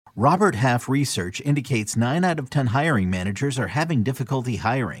Robert Half research indicates 9 out of 10 hiring managers are having difficulty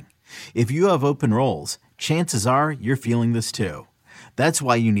hiring. If you have open roles, chances are you're feeling this too. That's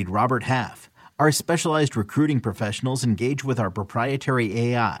why you need Robert Half. Our specialized recruiting professionals engage with our proprietary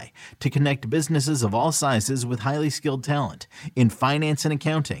AI to connect businesses of all sizes with highly skilled talent in finance and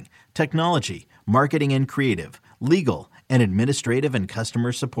accounting, technology, marketing and creative, legal, and administrative and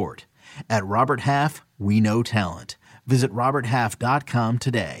customer support. At Robert Half, we know talent. Visit roberthalf.com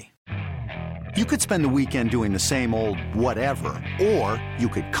today. You could spend the weekend doing the same old whatever, or you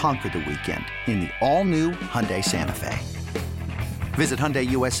could conquer the weekend in the all-new Hyundai Santa Fe. Visit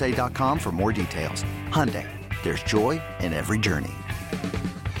HyundaiUSA.com for more details. Hyundai, there's joy in every journey.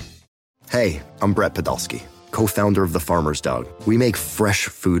 Hey, I'm Brett Podolsky, co-founder of The Farmer's Dog. We make fresh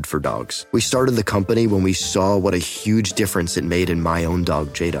food for dogs. We started the company when we saw what a huge difference it made in my own dog,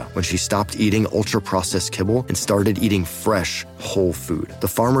 Jada, when she stopped eating ultra-processed kibble and started eating fresh, whole food. The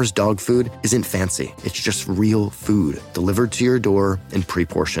Farmer's Dog food isn't fancy. It's just real food delivered to your door in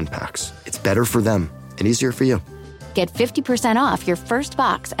pre-portioned packs. It's better for them and easier for you. Get 50% off your first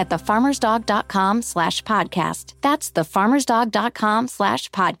box at thefarmersdog.com/podcast. That's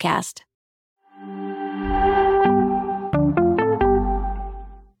thefarmersdog.com/podcast.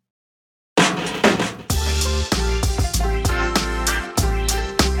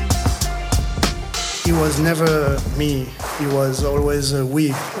 It was never me. It was always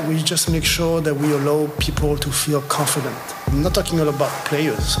we. We just make sure that we allow people to feel confident. I'm not talking all about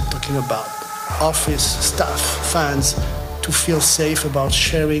players. I'm talking about office staff, fans, to feel safe about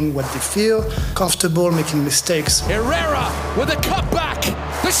sharing what they feel, comfortable making mistakes. Herrera with a cutback,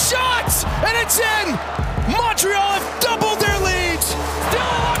 the shot, and it's in! Montreal have doubled their lead! Still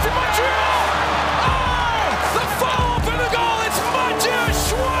alive for Montreal! Oh! The follow-up and the goal, it's Mathieu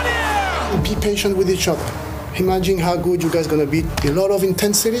Chouanier! Be patient with each other. Imagine how good you guys are going to be. A lot of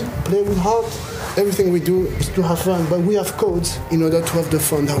intensity, play with heart. Everything we do is to have fun, but we have codes in order to have the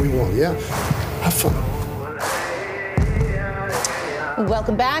fun that we want, yeah? Have fun.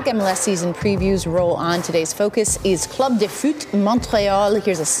 Welcome back. MLS Season Previews roll on. Today's focus is Club de Foot Montréal.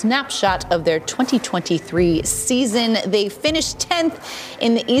 Here's a snapshot of their 2023 season. They finished 10th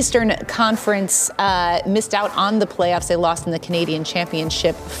in the Eastern Conference, missed out on the playoffs. They lost in the Canadian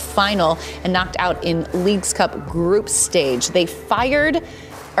Championship final and knocked out in Leagues Cup group stage. They fired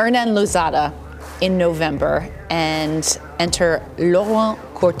Hernan Lozada in November and enter Laurent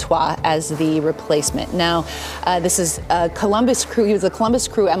Courtois as the replacement. Now, this is Columbus Crew. He was the Columbus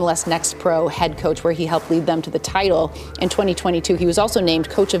Crew MLS Next Pro head coach, where he helped lead them to the title in 2022. He was also named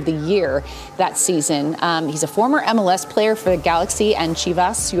Coach of the Year that season. He's a former MLS player for the Galaxy and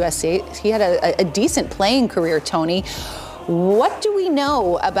Chivas USA. He had a decent playing career, Tony. What do we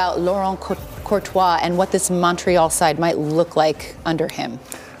know about Laurent Courtois and what this Montreal side might look like under him?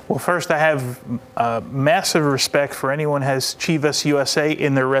 Well, first, I have massive respect for anyone who has Chivas USA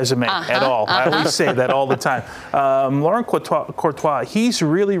in their resume at all. I always say that all the time. Laurent Courtois, he's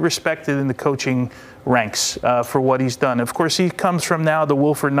really respected in the coaching ranks for what he's done. Of course, he comes from now the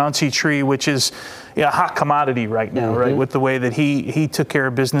Wilfried Nancy tree, which is a hot commodity right now, right? With the way that he took care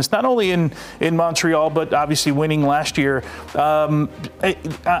of business, not only in Montreal, but obviously winning last year. I'm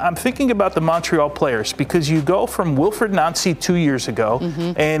thinking about the Montreal players, because you go from Wilfried Nancy 2 years ago,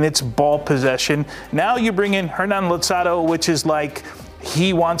 and it's ball possession. Now you bring in Hernan Lozada, which is like,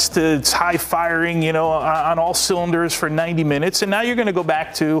 it's high firing, on all cylinders for 90 minutes. And now you're going to go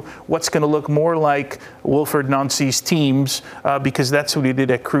back to what's going to look more like Wilfried Nancy's teams, because that's what he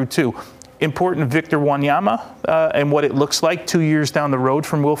did at Crew 2. Important Victor Wanyama and what it looks like 2 years down the road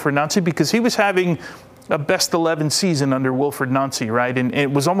from Wilfried Nancy, because he was having a best 11 season under Wilfried Nancy, right? And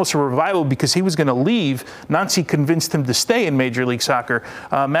it was almost a revival because he was going to leave. Nancy convinced him to stay in Major League Soccer.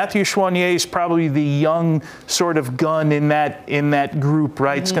 Mathieu Chouanier is probably the young sort of gun in that group,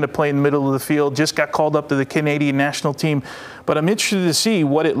 right? It's going to play in the middle of the field. Just got called up to the Canadian national team. But I'm interested to see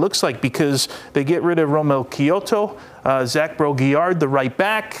what it looks like, because they get rid of Romel Kyoto, Zach Brault-Guillard, the right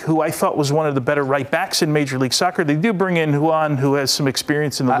back, who I thought was one of the better right backs in Major League Soccer. They do bring in Juan, who has some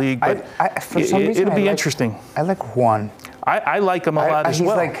experience in the league, but it'll be interesting. I like Juan. I like him a lot as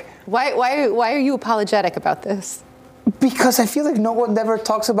well. Why are you apologetic about this? Because I feel like no one ever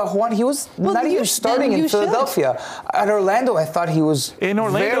talks about Juan. He was not even starting in Philadelphia. At Orlando, I thought he was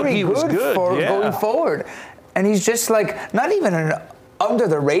very good for going forward. And he's just like, not even under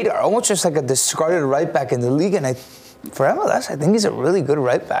the radar, almost just like a discarded right back in the league. And for MLS, I think he's a really good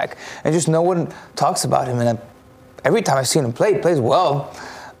right back. And just no one talks about him. And every time I've seen him play, he plays well.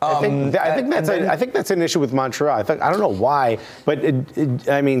 I think that's an issue with Montreal. I don't know why, but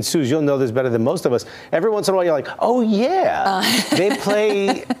I mean, Suze, you'll know this better than most of us. Every once in a while, you're like, oh yeah, they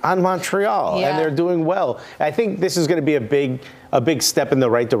play on Montreal and they're doing well. I think this is going to be a big step in the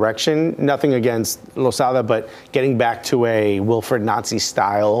right direction. Nothing against Losada, but getting back to a Wilfried Nancy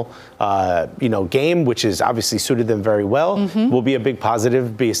style, game, which is obviously suited them very well, will be a big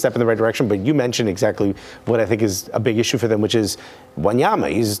positive, be a step in the right direction. But you mentioned exactly what I think is a big issue for them, which is Wanyama.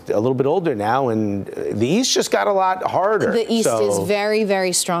 He's a little bit older now, and the East just got a lot harder. The East is very,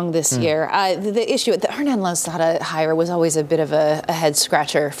 very strong this year. The issue, the Hernan Losada hire was always a bit of a head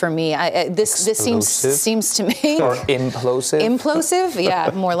scratcher for me. This seems to me or implosive,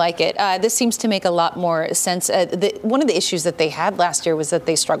 yeah, more like it. This seems to make a lot more sense. One of the issues that they had last year was that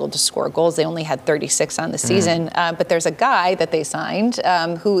they struggled to score goals. They only had 36 on the season, but there's a guy that they signed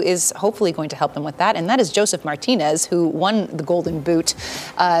who is hopefully going to help them with that, and that is Josef Martinez, who won the Golden Boot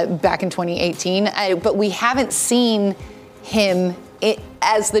back in 2018. But we haven't seen him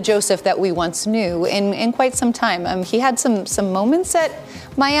as the Josef that we once knew in quite some time. He had some moments at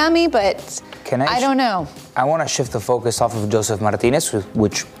Miami, but I don't know. I want to shift the focus off of Josef Martinez,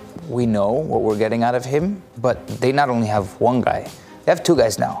 which we know what we're getting out of him, but they not only have one guy, they have two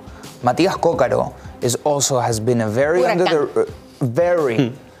guys now. Matias Cócaro has been a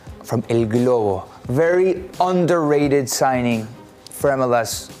from El Globo, very underrated signing for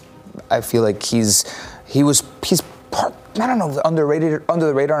MLS. I feel like he's part, I don't know, underrated, under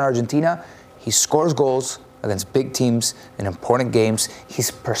the radar in Argentina. He scores goals against big teams in important games. He's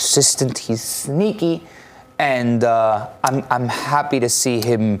persistent, he's sneaky, and I'm happy to see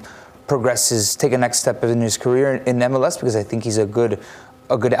him take a next step in his career in MLS, because I think he's a good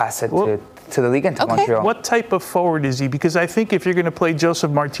asset to the league and to Montreal. What type of forward is he? Because I think if you're going to play Josef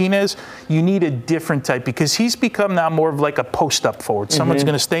Martinez, you need a different type, because he's become now more of like a post-up forward. Someone's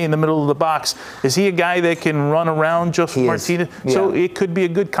going to stay in the middle of the box. Is he a guy that can run around, Josef Martinez? Yeah. So it could be a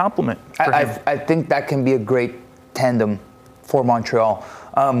good compliment for him. I think that can be a great tandem for Montreal.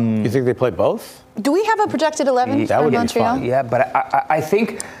 You think they play both? Do we have a projected 11 for Montreal? Yeah, but I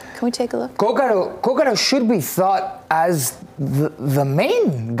think... Can we take a look? Cócaro should be thought as the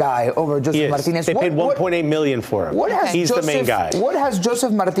main guy over Josef Martinez. They paid $1.8 million for him. He's the main guy. What has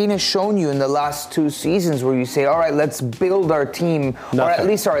Josef Martinez shown you in the last 2 seasons where you say, all right, let's build our team, or at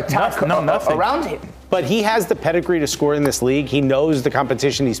least our attack around him? But he has the pedigree to score in this league. He knows the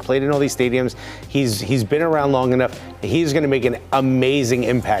competition. He's played in all these stadiums. He's been around long enough. He's going to make an amazing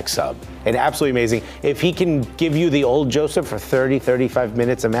impact sub. And absolutely amazing. If he can give you the old Josef for 30, 35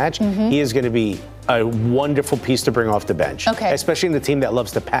 minutes a match, he is going to be a wonderful piece to bring off the bench. Okay. Especially in the team that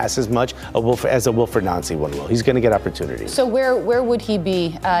loves to pass as much as a Wilfried Nancy one will. He's going to get opportunities. So where would he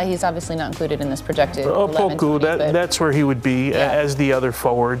be? He's obviously not included in this projected 11, 20, that's where he would be as the other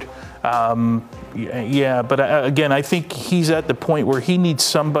forward. But again, I think he's at the point where he needs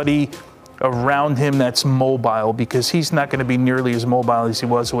somebody around him that's mobile, because he's not going to be nearly as mobile as he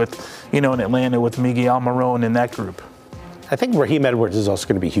was with, in Atlanta with Miguel Almiron in that group. I think Raheem Edwards is also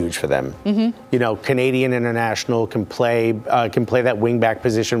going to be huge for them. Canadian international, can play that wing back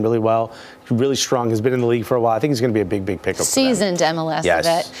position really well. Really strong, has been in the league for a while. I think he's going to be a big pickup. Seasoned for them. MLS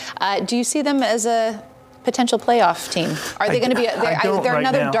vet. Do you see them as a potential playoff team? Are they going to be? They're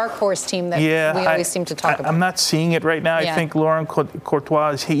another dark horse team that we always seem to talk about. I'm not seeing it right now. I think Laurent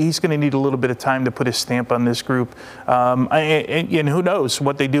Courtois, he's going to need a little bit of time to put his stamp on this group. And who knows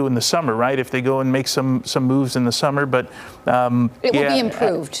what they do in the summer, right? If they go and make some moves in the summer, but it will be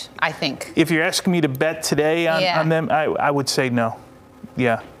improved, I think. If you're asking me to bet today on them, I would say no.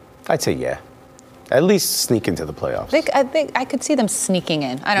 Yeah, I'd say yeah. At least sneak into the playoffs. I think I could see them sneaking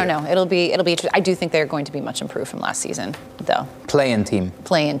in. I don't know. It'll be interesting. I do think they're going to be much improved from last season, though. Play-in team.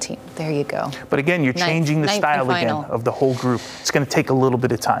 There you go. But again, you're changing the style again of the whole group. It's going to take a little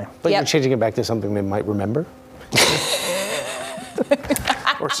bit of time. But you're changing it back to something they might remember.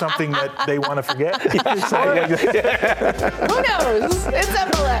 Or something that they want to forget. Who knows? It's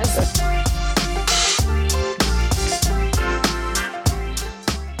MLS.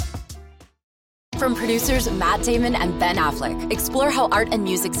 From producers Matt Damon and Ben Affleck, explore how art and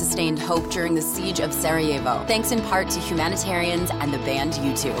music sustained hope during the siege of Sarajevo, thanks in part to humanitarians and the band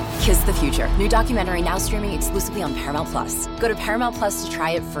U2. Kiss the Future. New documentary now streaming exclusively on Paramount+. Go to Paramount+ to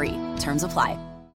try it free. Terms apply.